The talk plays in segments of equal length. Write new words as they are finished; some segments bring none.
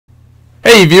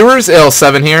Hey viewers,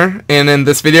 Ale7 here, and in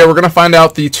this video we're going to find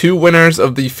out the two winners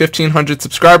of the 1500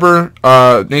 subscriber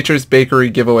Nature's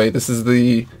Bakery giveaway. This is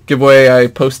the giveaway I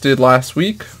posted last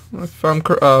week, if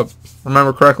I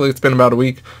remember correctly. It's been about a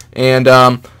week, and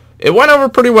it went over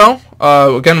pretty well.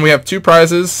 Again, we have two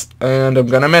prizes, and I'm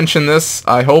going to mention this.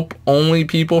 I hope only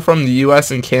people from the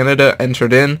US and Canada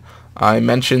entered in. I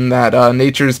mentioned that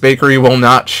Nature's Bakery will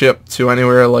not ship to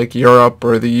anywhere like Europe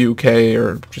or the UK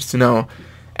or just,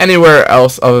 anywhere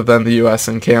else other than the US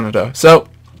and Canada. So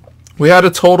we had a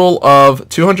total of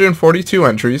 242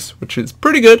 entries, which is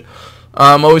pretty good.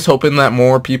 I'm always hoping that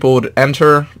more people would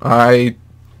enter. I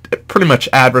pretty much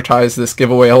advertise this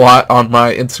giveaway a lot on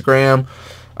my Instagram,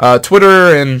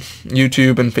 Twitter, and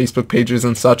YouTube and Facebook pages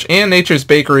and such, and Nature's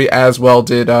Bakery as well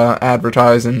did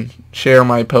advertise and share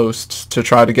my posts to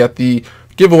try to get the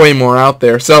giveaway more out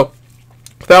there. So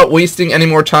without wasting any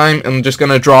more time, I'm just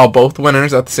going to draw both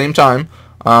winners at the same time.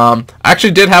 I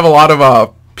actually did have a lot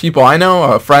of people I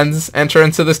know, friends, enter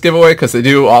into this giveaway because they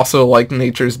do also like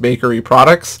Nature's Bakery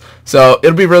products. So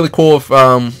it'll be really cool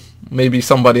if maybe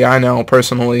somebody I know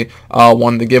personally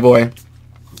won the giveaway.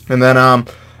 And then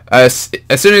as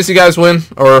soon as you guys win,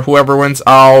 or whoever wins,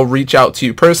 I'll reach out to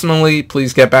you personally.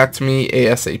 Please get back to me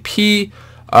ASAP.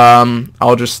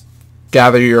 I'll just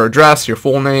gather your address, your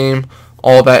full name,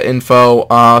 all that info,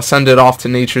 send it off to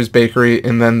Nature's Bakery,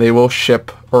 and then they will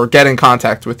ship or get in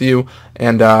contact with you,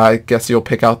 and I guess you'll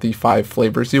pick out the 5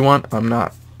 flavors you want. I'm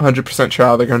not 100% sure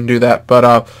how they're going to do that,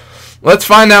 but let's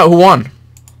find out who won.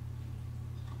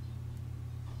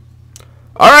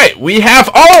 Alright, we have,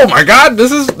 oh my god,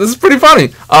 this is pretty funny.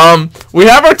 We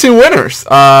have our two winners.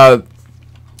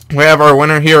 We have our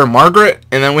winner here, Margaret,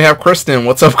 and then we have Kristen.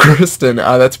 What's up, Kristen?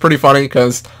 That's pretty funny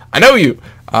because I know you.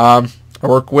 I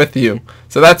work with you.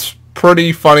 So that's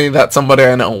pretty funny that somebody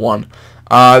I know won.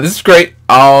 This is great.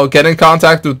 I'll get in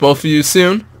contact with both of you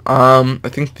soon. I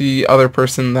think the other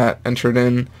person that entered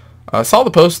in saw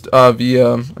the post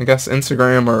via, I guess,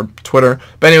 Instagram or Twitter.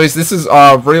 But anyways, this is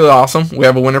really awesome. We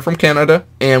have a winner from Canada,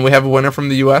 and we have a winner from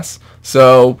the US.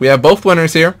 So we have both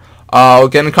winners here. I'll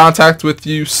get in contact with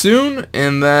you soon,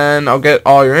 and then I'll get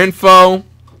all your info.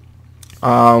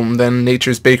 Then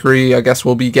Nature's Bakery, I guess,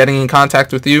 will be getting in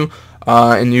contact with you.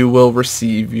 And you will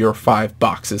receive your 5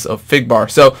 boxes of Fig Bar.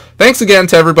 So thanks again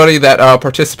to everybody that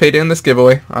participated in this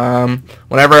giveaway.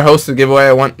 Whenever I host a giveaway,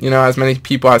 I want as many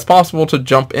people as possible to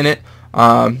jump in it,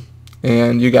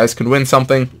 and you guys could win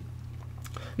something.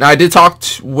 Now I did talk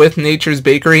with Nature's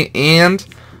Bakery, and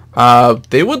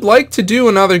they would like to do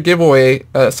another giveaway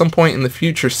at some point in the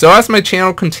future. So as my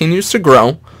channel continues to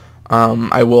grow,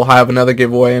 I will have another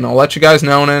giveaway, and I'll let you guys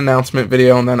know in an announcement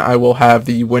video, and then I will have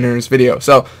the winners video.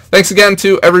 So thanks again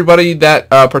to everybody that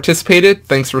participated.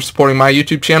 Thanks for supporting my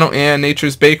YouTube channel and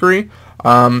Nature's Bakery.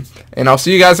 And I'll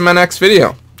see you guys in my next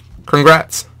video.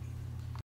 Congrats.